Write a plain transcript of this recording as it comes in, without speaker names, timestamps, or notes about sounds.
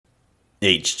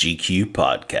HGQ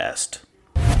Podcast.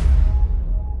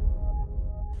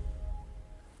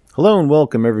 Hello and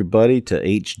welcome everybody to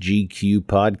HGQ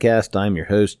Podcast. I'm your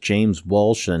host, James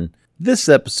Walsh, and this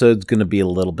episode's going to be a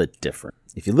little bit different.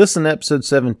 If you listen to episode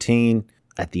 17,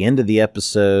 at the end of the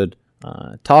episode,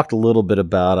 I talked a little bit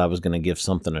about I was going to give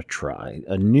something a try.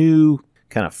 A new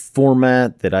kind of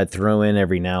format that I'd throw in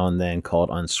every now and then called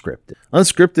unscripted.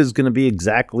 Unscripted is going to be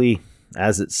exactly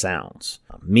as it sounds.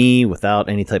 Me without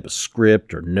any type of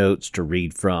script or notes to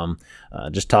read from,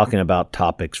 just talking about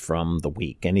topics from the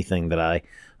week. Anything that I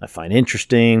find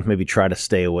interesting, maybe try to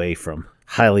stay away from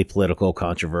highly political,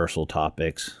 controversial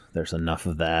topics. There's enough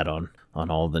of that on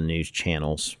all the news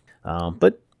channels.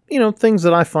 But, things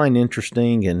that I find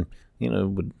interesting and,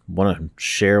 would want to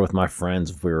share with my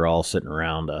friends if we were all sitting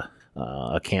around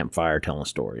a campfire telling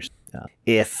stories.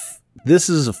 If this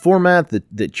is a format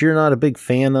that you're not a big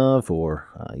fan of or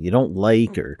you don't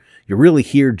like, or you're really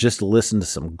here just to listen to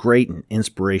some great and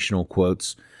inspirational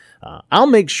quotes, I'll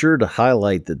make sure to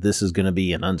highlight that this is going to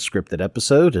be an unscripted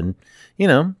episode. And,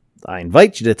 I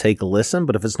invite you to take a listen,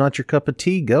 but if it's not your cup of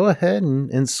tea, go ahead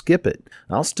and skip it.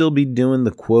 I'll still be doing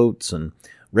the quotes and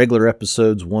regular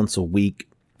episodes once a week,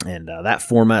 and that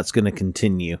format's going to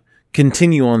continue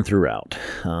on throughout.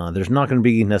 There's not going to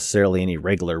be necessarily any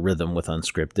regular rhythm with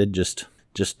unscripted, just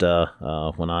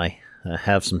when I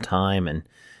have some time and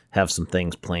have some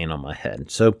things playing on my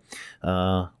head. So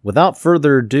without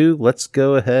further ado, let's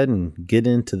go ahead and get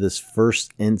into this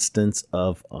first instance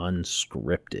of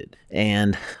unscripted.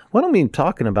 And what I'm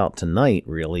talking about tonight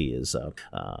really is,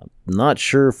 not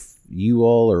sure if you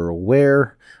all are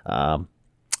aware, I'm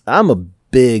a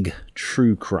big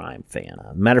true crime fan.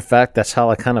 Matter of fact, that's how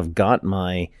I kind of got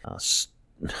my, I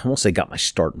won't say got my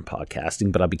start in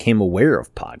podcasting, but I became aware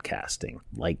of podcasting,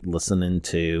 like listening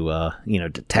to,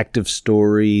 detective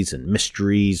stories and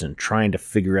mysteries and trying to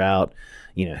figure out,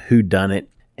 who done it,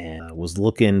 and was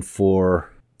looking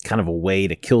for kind of a way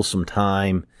to kill some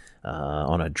time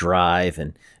on a drive,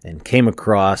 and came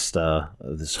across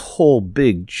this whole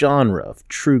big genre of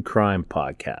true crime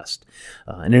podcast.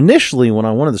 And initially, when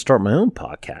I wanted to start my own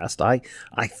podcast,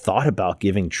 I thought about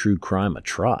giving true crime a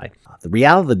try. The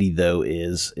reality, though,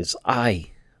 is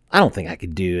I don't think I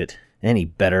could do it any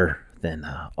better than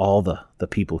all the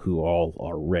people who all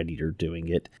already are doing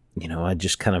it. I'd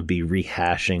just kind of be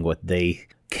rehashing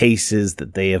cases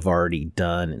that they have already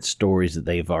done and stories that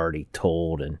they've already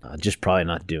told, and just probably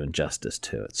not doing justice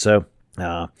to it. So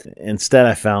instead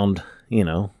I found,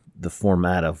 the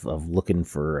format of looking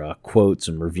for quotes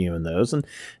and reviewing those, and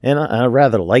I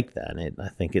rather like that. I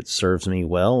think it serves me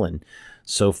well, and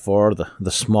so far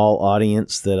the small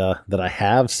audience that I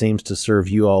have seems to serve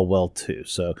you all well too.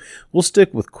 So we'll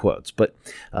stick with quotes, but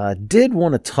did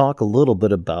want to talk a little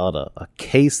bit about a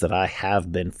case that I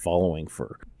have been following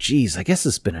for, I guess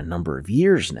it's been a number of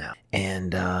years now.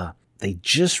 And they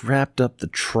just wrapped up the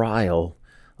trial,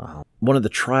 one of the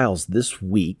trials this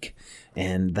week,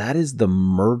 and that is the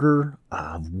murder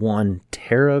of one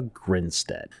Tara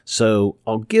Grinstead. So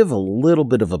I'll give a little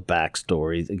bit of a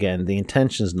backstory. Again, the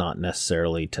intention is not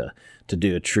necessarily to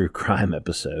do a true crime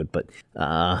episode, but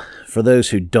for those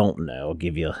who don't know, I'll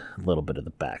give you a little bit of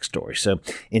the backstory. So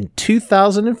in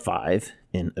 2005,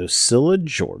 in Ocilla,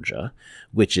 Georgia,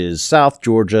 which is South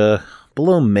Georgia,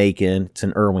 below Macon, it's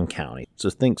in Irwin County. So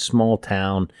think small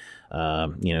town,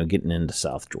 getting into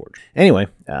South Georgia. Anyway,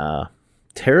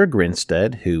 Tara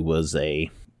Grinstead, who was a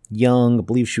young, I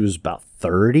believe she was about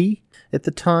 30 at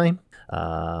the time,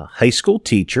 high school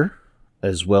teacher,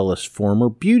 as well as former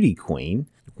beauty queen,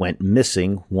 went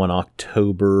missing one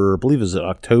October, I believe it was an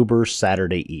October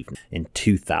Saturday evening in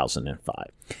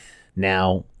 2005.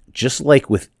 Now, just like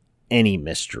with any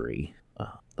mystery,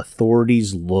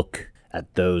 authorities look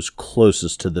at those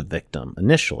closest to the victim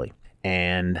initially.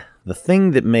 And the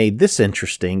thing that made this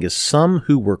interesting is some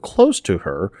who were close to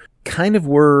her kind of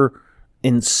were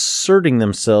inserting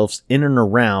themselves in and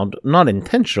around, not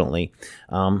intentionally,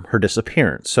 her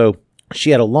disappearance. So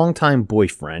she had a longtime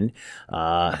boyfriend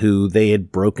who they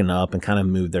had broken up and kind of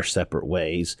moved their separate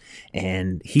ways.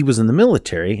 And he was in the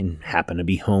military and happened to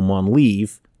be home on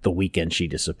leave the weekend she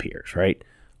disappears, right?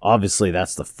 Obviously,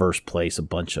 that's the first place a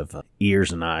bunch of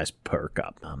ears and eyes perk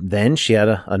up. Then she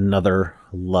had another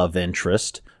love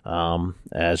interest,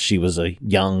 as she was a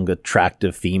young,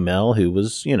 attractive female who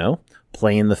was,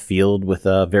 playing the field with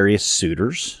various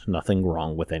suitors. Nothing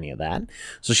wrong with any of that.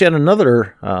 So she had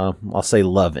another, I'll say,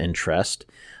 love interest,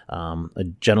 a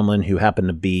gentleman who happened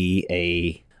to be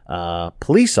a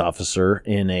police officer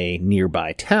in a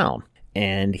nearby town.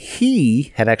 And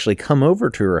he had actually come over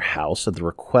to her house at the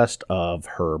request of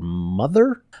her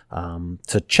mother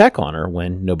to check on her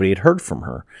when nobody had heard from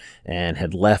her, and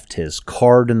had left his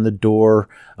card in the door,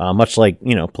 much like,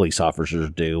 police officers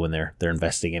do when they're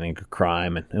investigating a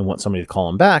crime and want somebody to call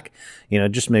them back,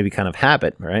 just maybe kind of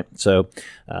habit, right? So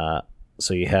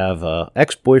you have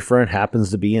ex-boyfriend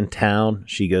happens to be in town.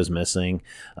 She goes missing.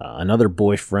 Another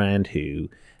boyfriend who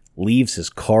leaves his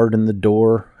card in the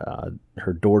door,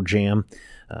 her door jamb,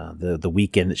 the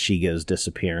weekend that she goes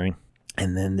disappearing.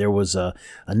 And then there was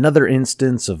another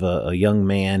instance of a young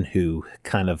man who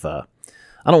kind of, I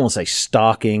don't want to say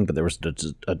stalking, but there was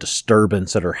a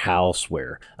disturbance at her house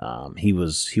where he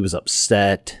was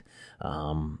upset.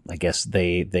 I guess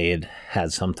they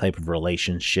had some type of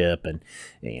relationship, and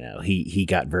he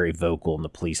got very vocal, and the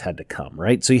police had to come,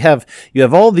 right? So you have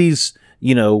all these,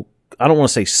 I don't want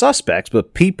to say suspects,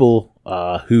 but people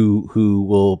who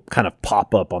will kind of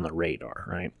pop up on the radar,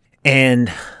 right?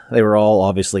 And they were all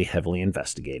obviously heavily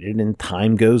investigated, and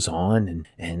time goes on,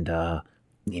 and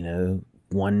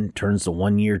one turns to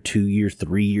 1 year, 2 years,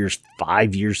 3 years,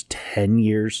 5 years, 10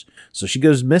 years. So she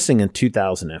goes missing in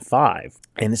 2005,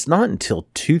 and it's not until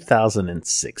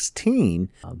 2016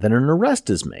 that an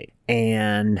arrest is made.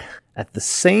 And at the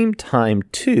same time,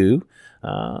 too,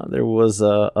 there was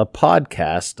a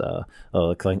podcast,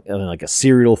 like a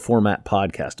serial format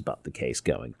podcast about the case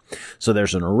going. So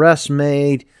there's an arrest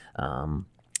made, and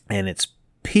it's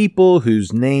people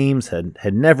whose names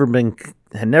had never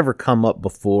come up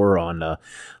before on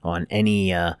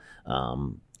any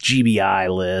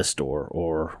GBI list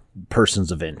or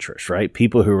persons of interest, right?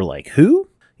 People who were like, who?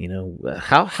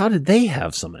 How did they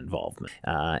have some involvement?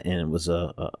 And it was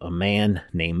a man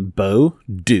named Bo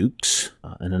Dukes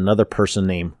and another person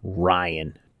named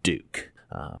Ryan Duke.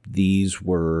 These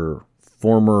were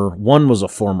one was a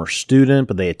former student,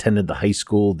 but they attended the high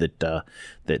school that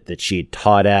she had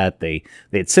taught at. They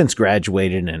had since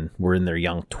graduated and were in their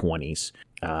young 20s,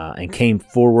 and came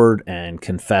forward and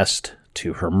confessed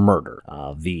to her murder.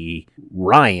 The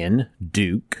Ryan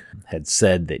Duke had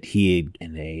said that he had,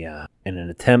 in an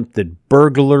attempted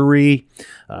burglary,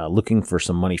 looking for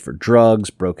some money for drugs,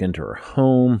 broke into her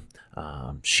home.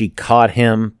 She caught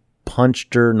him,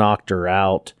 punched her, knocked her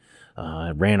out,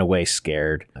 ran away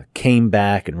scared, came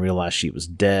back and realized she was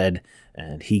dead,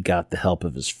 and he got the help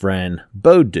of his friend,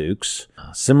 Bo Dukes,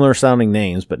 similar sounding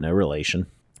names, but no relation.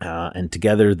 And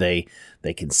together they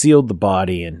concealed the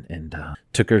body and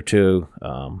took her to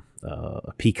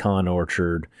a pecan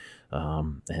orchard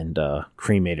and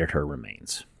cremated her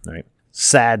remains. Right?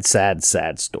 Sad, sad,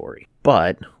 sad story.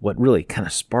 But what really kind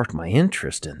of sparked my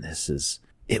interest in this is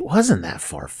it wasn't that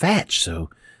far-fetched. So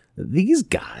these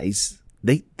guys,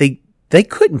 they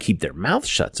couldn't keep their mouth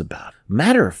shut about it.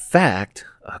 Matter of fact,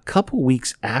 a couple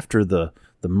weeks after the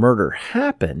murder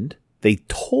happened, they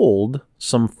told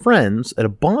some friends at a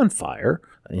bonfire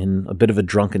in a bit of a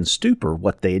drunken stupor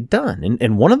what they had done.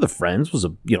 And one of the friends was a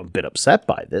bit upset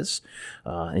by this,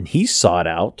 and he sought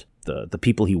out the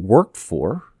people he worked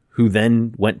for, who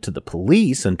then went to the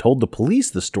police and told the police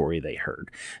the story they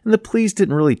heard. And the police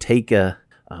didn't really take it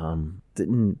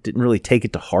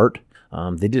to heart.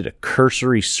 They did a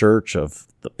cursory search of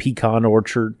the pecan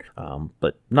orchard,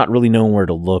 but not really knowing where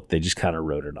to look, they just kind of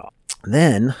wrote it off.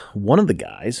 Then one of the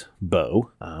guys,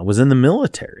 Bo, was in the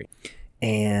military,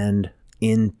 and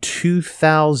in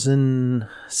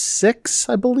 2006,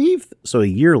 I believe, so a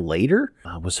year later,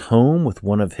 was home with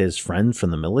one of his friends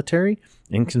from the military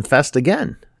and confessed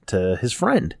again to his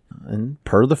friend. And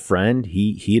per the friend,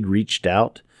 he had reached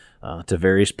out to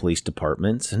various police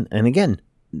departments, and again,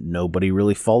 nobody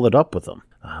really followed up with him.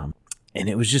 And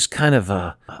it was just kind of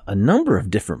a number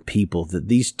of different people that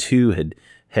these two had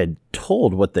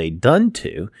told what they'd done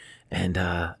to, and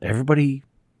everybody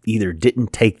either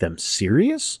didn't take them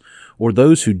serious, or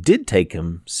those who did take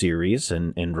them serious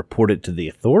and report it to the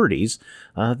authorities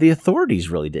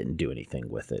really didn't do anything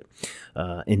with it.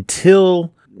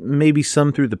 Until maybe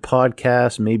some through the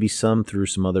podcast, maybe some through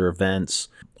some other events.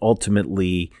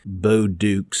 Ultimately, Bo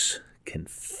Dukes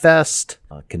confessed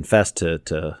to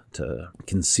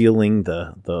concealing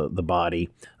the body,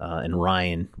 and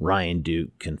Ryan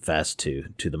Duke confessed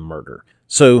to the murder.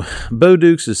 So Bo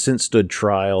Dukes has since stood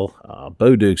trial.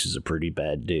 Bo Dukes is a pretty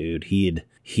bad dude. He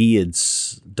had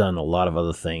done a lot of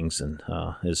other things and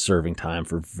is serving time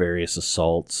for various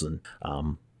assaults, and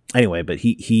anyway, but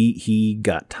he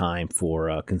got time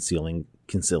for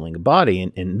concealing a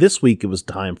body, and this week it was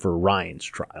time for Ryan's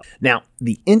trial. Now,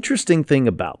 the interesting thing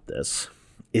about this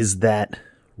is that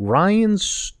Ryan's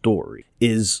story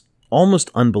is almost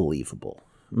unbelievable.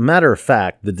 Matter of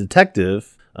fact, the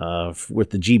detective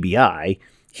with the GBI,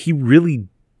 he really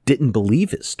didn't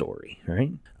believe his story,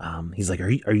 right? He's like,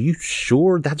 are you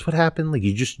sure that's what happened? Like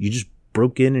you just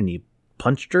broke in and you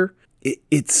punched her?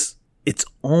 It's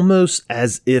almost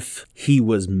as if he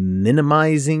was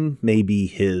minimizing maybe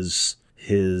his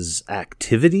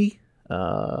activity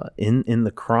in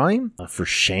the crime for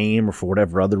shame or for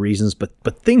whatever other reasons, but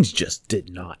things just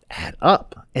did not add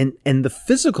up, and the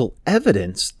physical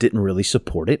evidence didn't really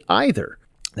support it either.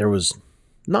 There was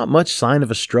not much sign of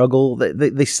a struggle.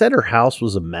 They said her house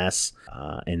was a mess,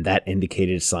 and that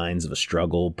indicated signs of a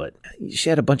struggle, but she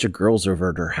had a bunch of girls over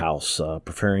at her house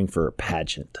preparing for a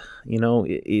pageant. You know,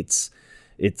 it's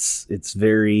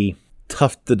very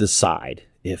tough to decide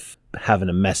if having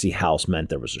a messy house meant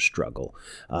there was a struggle.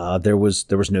 There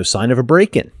was no sign of a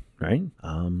break-in, right?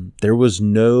 There was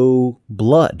no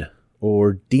blood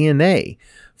or DNA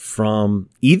from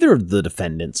either of the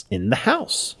defendants in the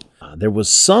house. There was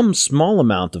some small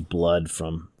amount of blood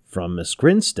from Miss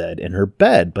Grinstead in her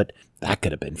bed, but that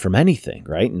could have been from anything,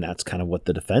 right? And that's kind of what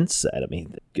the defense said. I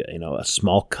mean, you know, a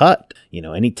small cut, you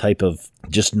know, any type of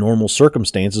just normal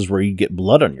circumstances where you get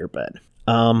blood on your bed.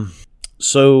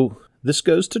 So this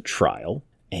goes to trial,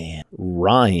 and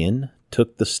Ryan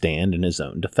took the stand in his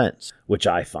own defense, which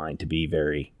I find to be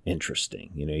very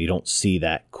interesting. You know, you don't see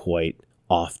that quite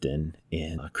often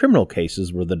in criminal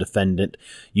cases where the defendant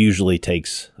usually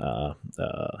takes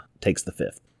the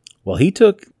fifth. Well, he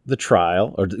took the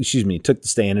took the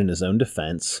stand in his own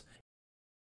defense.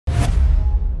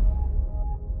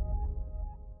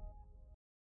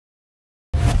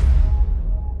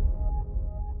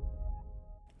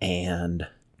 And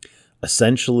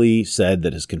essentially said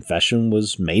that his confession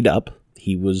was made up.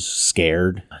 He was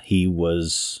scared. He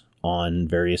was on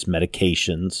various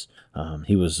medications.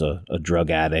 He was a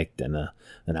drug addict and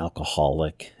an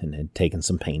alcoholic and had taken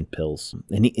some pain pills.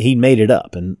 And he made it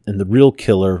up. And the real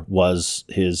killer was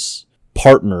his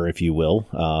partner, if you will,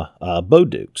 Bo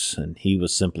Dukes. And he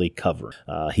was simply covering.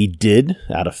 He did,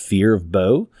 out of fear of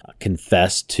Bo,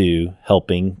 confess to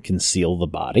helping conceal the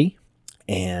body.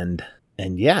 And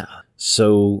yeah,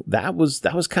 so that was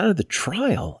kind of the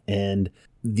trial. And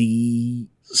the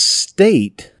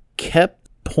state kept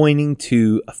pointing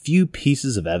to a few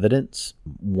pieces of evidence.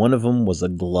 One of them was a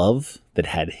glove that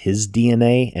had his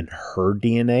DNA and her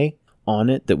DNA on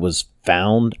it that was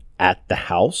found at the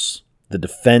house. The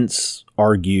defense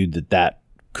argued that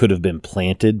could have been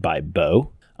planted by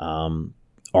Bo,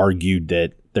 argued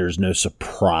that there's no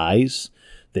surprise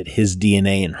that his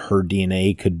DNA and her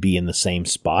DNA could be in the same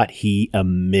spot. He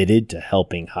admitted to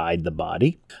helping hide the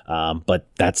body, but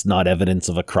that's not evidence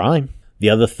of a crime. The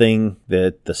other thing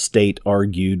that the state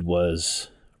argued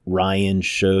was Ryan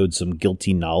showed some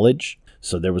guilty knowledge.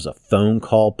 So there was a phone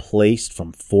call placed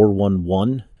from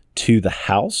 411 to the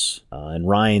house. And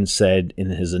Ryan said in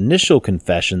his initial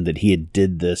confession that he had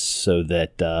did this so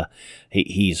that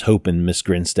he's hoping Miss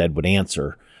Grinstead would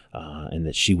answer and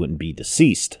that she wouldn't be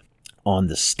deceased. On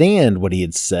the stand, what he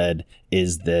had said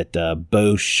is that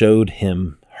Bo showed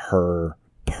him her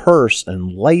purse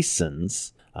and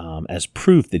license as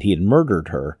proof that he had murdered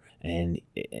her, and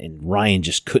Ryan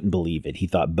just couldn't believe it. He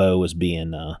thought Bo was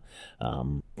being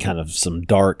kind of some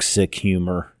dark, sick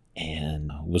humor,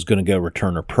 and was going to go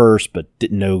return her purse, but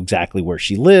didn't know exactly where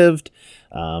she lived.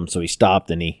 So he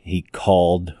stopped and he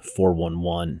called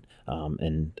 411,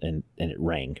 and it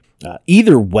rang.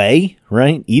 Either way,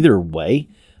 right? Either way,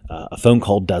 a phone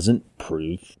call doesn't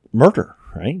prove murder,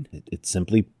 right? It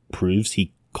simply proves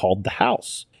he called the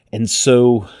house. And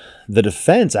so the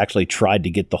defense actually tried to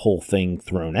get the whole thing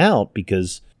thrown out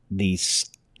because the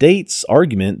state's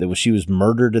argument that she was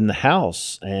murdered in the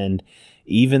house, and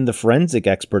even the forensic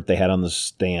expert they had on the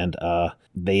stand,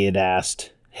 they had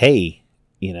asked, hey,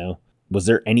 you know, was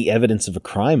there any evidence of a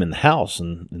crime in the house?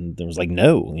 And there was like,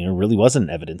 no, really wasn't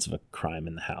evidence of a crime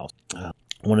in the house.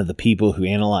 One of the people who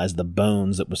analyzed the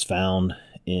bones that was found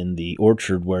in the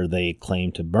orchard where they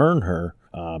claimed to burn her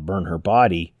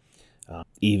body,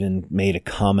 even made a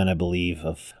comment, I believe,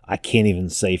 of, I can't even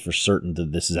say for certain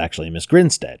that this is actually Miss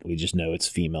Grinstead. We just know it's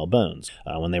female bones.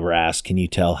 When they were asked, can you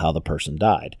tell how the person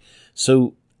died?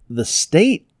 So the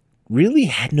state really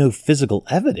had no physical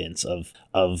evidence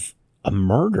of a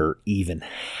murder even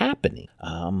happening.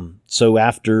 So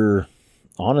after,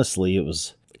 honestly, it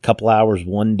was a couple hours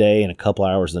one day and a couple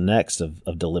hours the next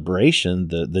of deliberation,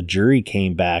 the jury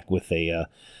came back with a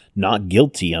not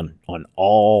guilty on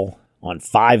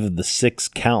 5 of the 6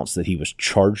 counts that he was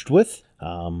charged with.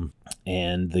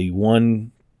 And the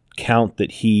one count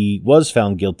that he was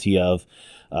found guilty of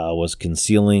was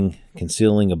concealing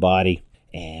a body.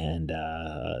 And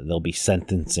they'll be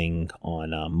sentencing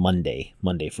on Monday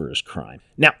for his crime.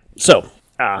 Now, so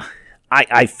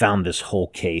I found this whole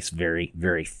case very,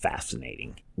 very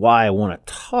fascinating. Why I want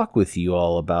to talk with you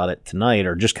all about it tonight,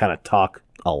 or just kind of talk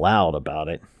aloud about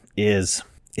it, is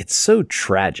it's so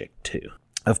tragic too.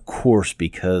 Of course,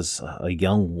 because a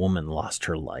young woman lost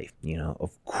her life.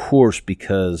 Of course,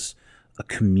 because a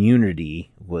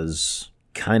community was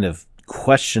kind of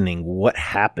questioning what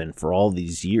happened for all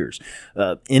these years.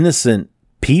 Innocent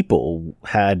people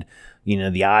had,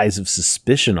 the eyes of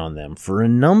suspicion on them for a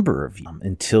number of years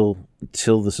until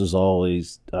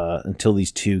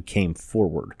these two came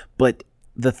forward. But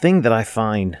the thing that I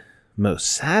find most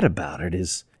sad about it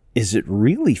is it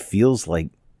really feels like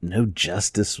no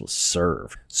justice was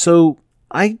served. So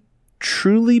I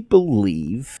truly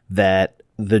believe that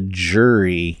the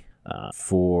jury,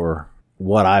 for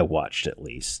what I watched at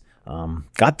least,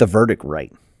 got the verdict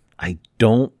right. I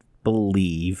don't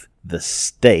believe the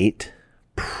state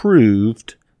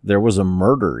proved there was a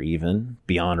murder even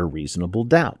beyond a reasonable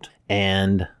doubt.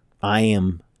 And I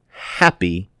am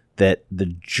happy that the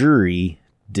jury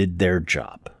did their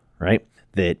job, right?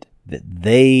 That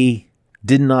they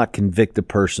did not convict the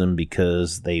person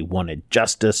because they wanted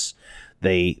justice.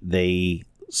 They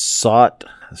sought,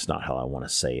 that's not how I want to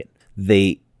say it.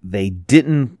 They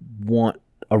didn't want,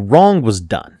 a wrong was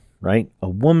done, right? A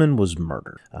woman was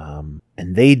murdered. And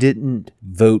they didn't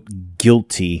vote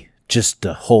guilty just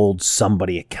to hold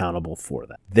somebody accountable for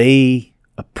that. They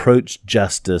approached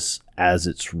justice as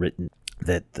it's written,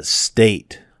 that the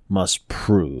state must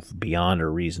prove beyond a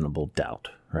reasonable doubt,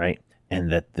 right? And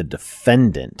that the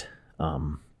defendant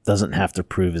doesn't have to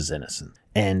prove his innocence.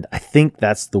 And I think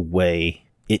that's the way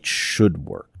it should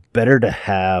work. Better to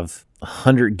have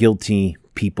 100 guilty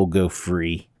people go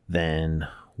free than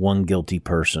one guilty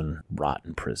person rot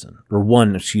in prison, or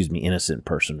one innocent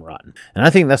person rotten. And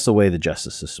I think that's the way the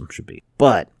justice system should be.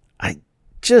 But I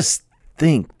just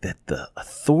think that the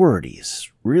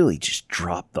authorities really just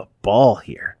dropped the ball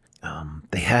here.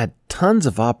 They had tons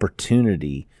of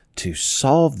opportunity to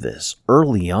solve this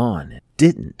early on and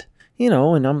didn't.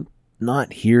 And I'm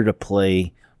not here to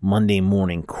play Monday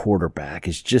morning quarterback.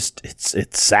 It's just,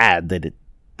 it's sad that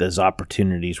those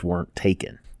opportunities weren't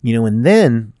taken. And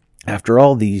then after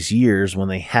all these years, when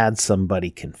they had somebody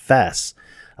confess,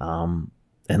 and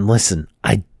listen,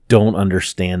 I don't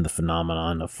understand the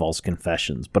phenomenon of false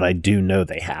confessions, but I do know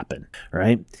they happen,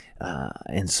 right?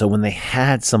 And so when they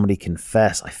had somebody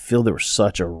confess, I feel there was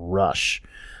such a rush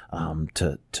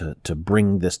to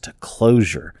bring this to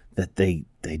closure that they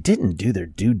didn't do their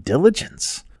due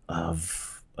diligence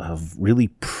of really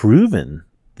proving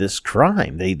this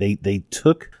crime. They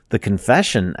took the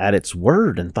confession at its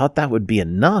word and thought that would be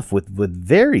enough with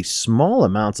very small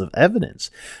amounts of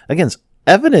evidence. Against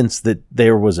evidence that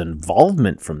there was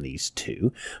involvement from these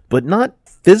two, but not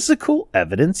physical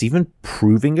evidence even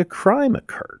proving a crime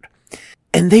occurred.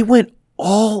 And they went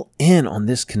all in on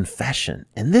this confession.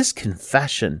 And this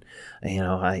confession,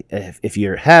 if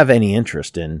you have any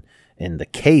interest in the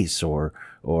case or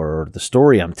the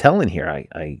story I'm telling here,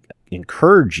 I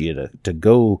encourage you to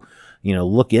go,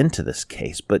 look into this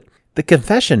case. But the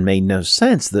confession made no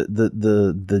sense.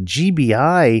 The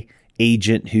GBI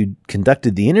agent who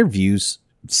conducted the interviews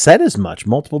said as much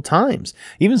multiple times.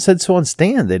 Even said so on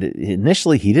stand that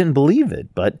initially he didn't believe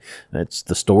it, but it's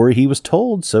the story he was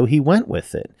told, so he went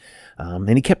with it. And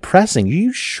he kept pressing, "Are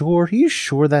you sure? Are you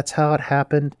sure that's how it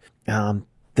happened?"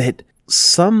 That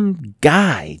some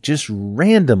guy just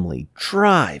randomly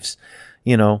drives,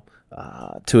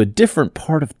 to a different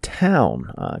part of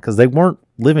town, because they weren't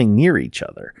living near each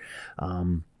other,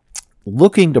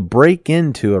 looking to break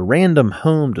into a random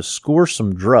home to score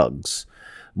some drugs,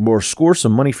 or score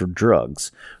some money for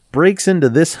drugs, breaks into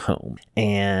this home,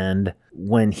 and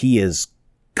when he is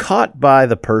caught by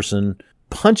the person,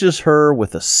 punches her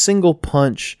with a single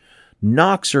punch,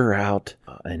 knocks her out,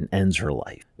 and ends her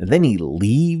life. And then he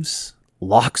leaves,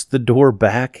 locks the door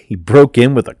back. He broke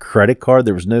in with a credit card.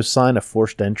 There was no sign of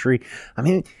forced entry. I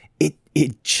mean,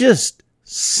 it just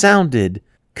sounded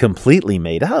completely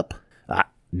made up.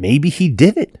 Maybe he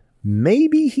did it.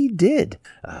 Maybe he did.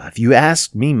 If you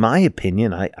ask me my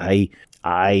opinion,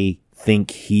 I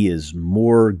think he is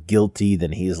more guilty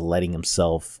than he is letting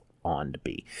himself on to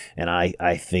be. And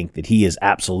I think that he is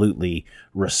absolutely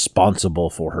responsible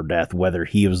for her death, whether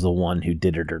he was the one who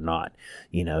did it or not.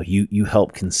 You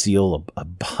help conceal a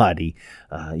body.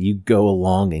 You go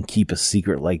along and keep a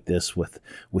secret like this with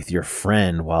your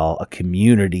friend while a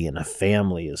community and a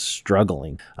family is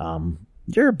struggling.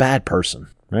 You're a bad person,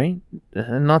 right?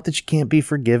 Not that you can't be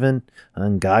forgiven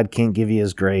and God can't give you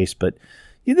his grace, but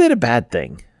you did a bad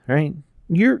thing, right?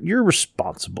 You're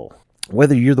responsible.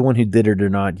 whether you're the one who did it or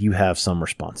not, you have some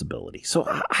responsibility. So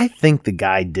I think the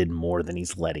guy did more than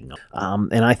he's letting on.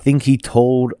 And I think he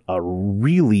told a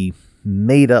really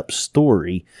made up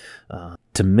story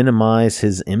to minimize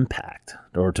his impact,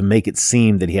 or to make it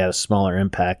seem that he had a smaller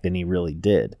impact than he really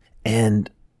did. And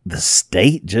the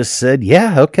state just said,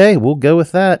 yeah, okay, we'll go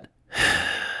with that.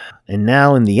 And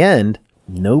now in the end,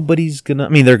 nobody's going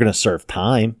to, they're going to serve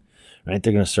time, right?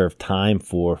 They're going to serve time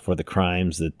for the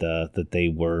crimes that they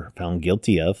were found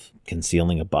guilty of,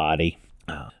 concealing a body.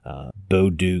 Bo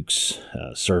Dukes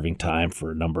serving time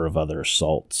for a number of other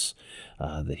assaults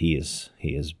that he has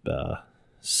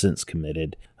since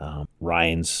committed.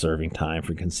 Ryan's serving time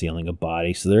for concealing a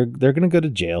body. So they're going to go to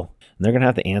jail, and they're going to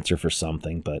have to answer for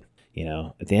something. But,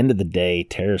 at the end of the day,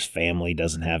 Tara's family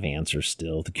doesn't have answers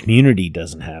still. The community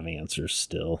doesn't have answers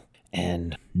still.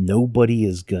 And nobody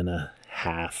is going to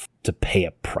have to pay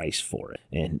a price for it.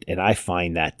 And I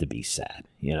find that to be sad.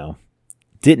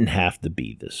 Didn't have to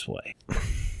be this way.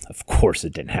 Of course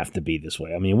it didn't have to be this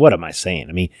way. What am I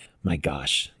saying? My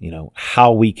gosh,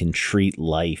 how we can treat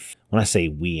life. When I say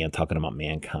we, I'm talking about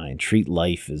mankind. Treat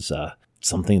life as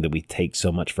something that we take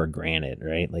so much for granted,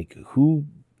 right? Like, who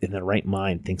in their right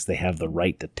mind thinks they have the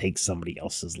right to take somebody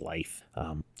else's life?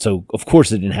 So, of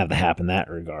course, it didn't have to happen in that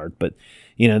regard. But,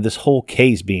 this whole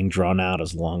case being drawn out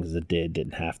as long as it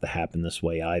didn't have to happen this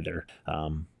way either.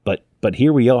 But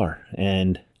here we are.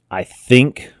 And I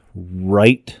think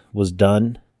right was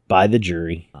done by the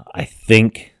jury. I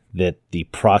think that the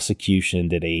prosecution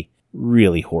did a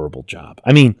really horrible job.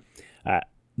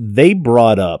 They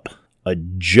brought up a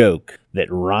joke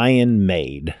that Ryan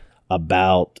made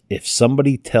about if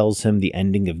somebody tells him the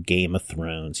ending of Game of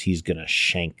Thrones, he's going to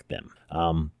shank them.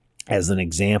 As an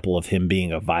example of him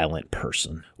being a violent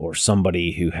person, or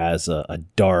somebody who has a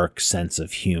dark sense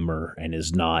of humor and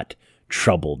is not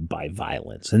troubled by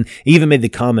violence. And he even made the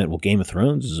comment, well, Game of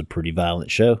Thrones is a pretty violent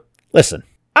show. Listen,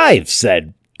 I've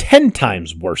said 10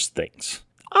 times worse things.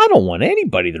 I don't want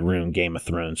anybody to ruin Game of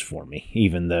Thrones for me,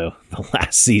 even though the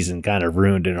last season kind of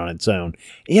ruined it on its own.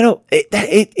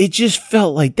 It just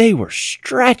felt like they were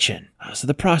stretching. So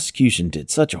the prosecution did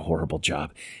such a horrible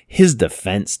job. His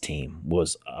defense team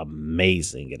was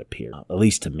amazing, it appeared, at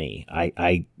least to me.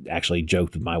 I actually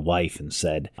joked with my wife and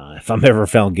said, if I'm ever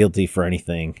found guilty for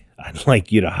anything, I'd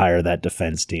like you to hire that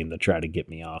defense team to try to get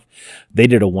me off. They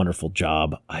did a wonderful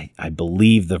job. I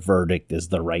believe the verdict is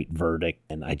the right verdict,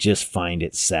 and I just find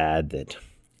it sad that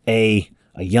a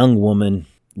young woman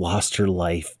lost her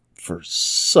life for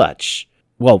such,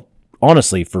 well,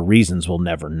 honestly, for reasons we'll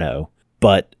never know,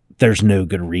 but there's no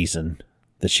good reason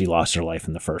that she lost her life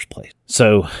in the first place.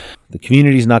 So the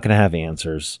community's not going to have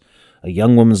answers. A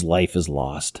young woman's life is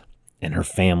lost, and her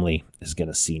family is going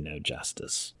to see no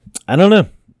justice. I don't know.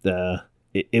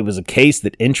 It was a case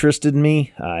that interested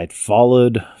me. I'd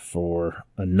followed for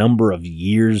a number of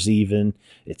years even.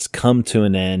 It's come to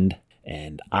an end,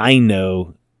 and I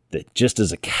know that just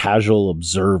as a casual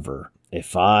observer,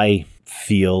 if I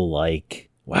feel like,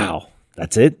 wow,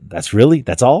 that's it? That's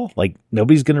all? Like,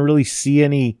 nobody's going to really see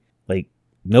any, like,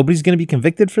 nobody's going to be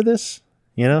convicted for this?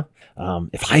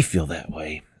 If I feel that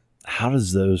way, how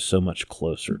does those so much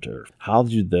closer to her? How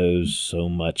do those so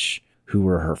much who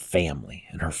are her family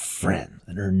and her friends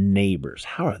and her neighbors,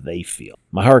 how do they feel?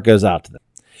 My heart goes out to them.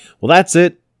 Well, that's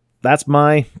it. That's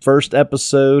my first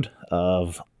episode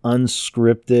of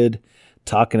Unscripted,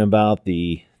 talking about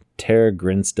the Tara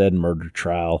Grinstead murder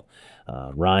trial.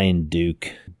 Ryan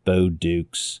Duke, Bo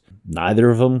Dukes, neither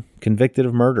of them convicted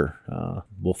of murder.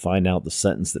 We'll find out the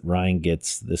sentence that Ryan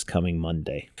gets this coming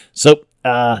Monday. So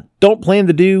don't plan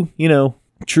to do,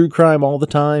 true crime all the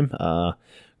time.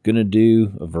 Going to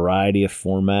do a variety of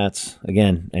formats.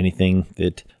 Again, anything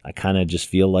that I kind of just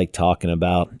feel like talking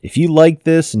about. If you like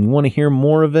this and you want to hear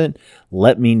more of it,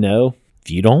 let me know. If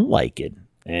you don't like it,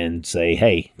 and say,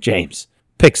 hey, James,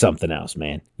 pick something else,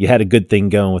 man. You had a good thing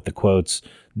going with the quotes.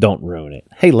 Don't ruin it.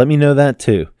 Hey, let me know that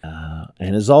too.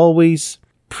 And as always,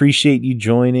 appreciate you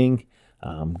joining.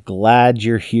 I'm glad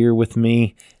you're here with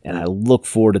me, and I look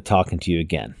forward to talking to you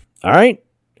again. All right,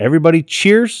 everybody,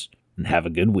 cheers, and have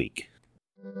a good week.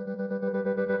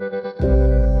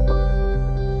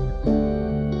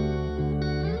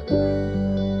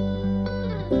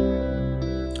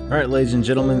 All right, ladies and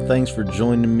gentlemen, thanks for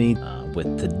joining me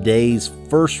with today's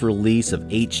first release of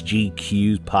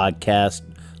HGQ Podcast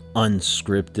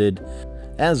Unscripted.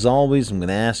 As always, I'm going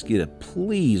to ask you to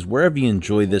please, wherever you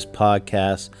enjoy this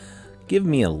podcast, give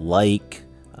me a like,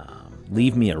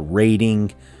 leave me a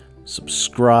rating,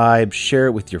 subscribe, share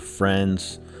it with your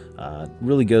friends. It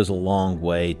really goes a long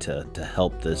way to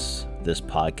help this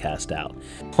podcast out.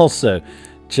 Also,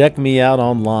 check me out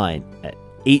online at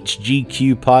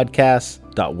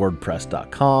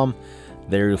hgqpodcast.wordpress.com.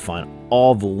 There you'll find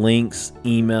all the links,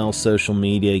 email, social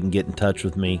media. You can get in touch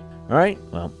with me. All right,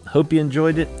 well, hope you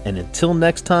enjoyed it. And until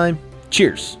next time,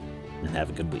 cheers and have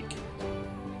a good week.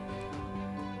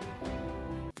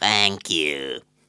 Thank you.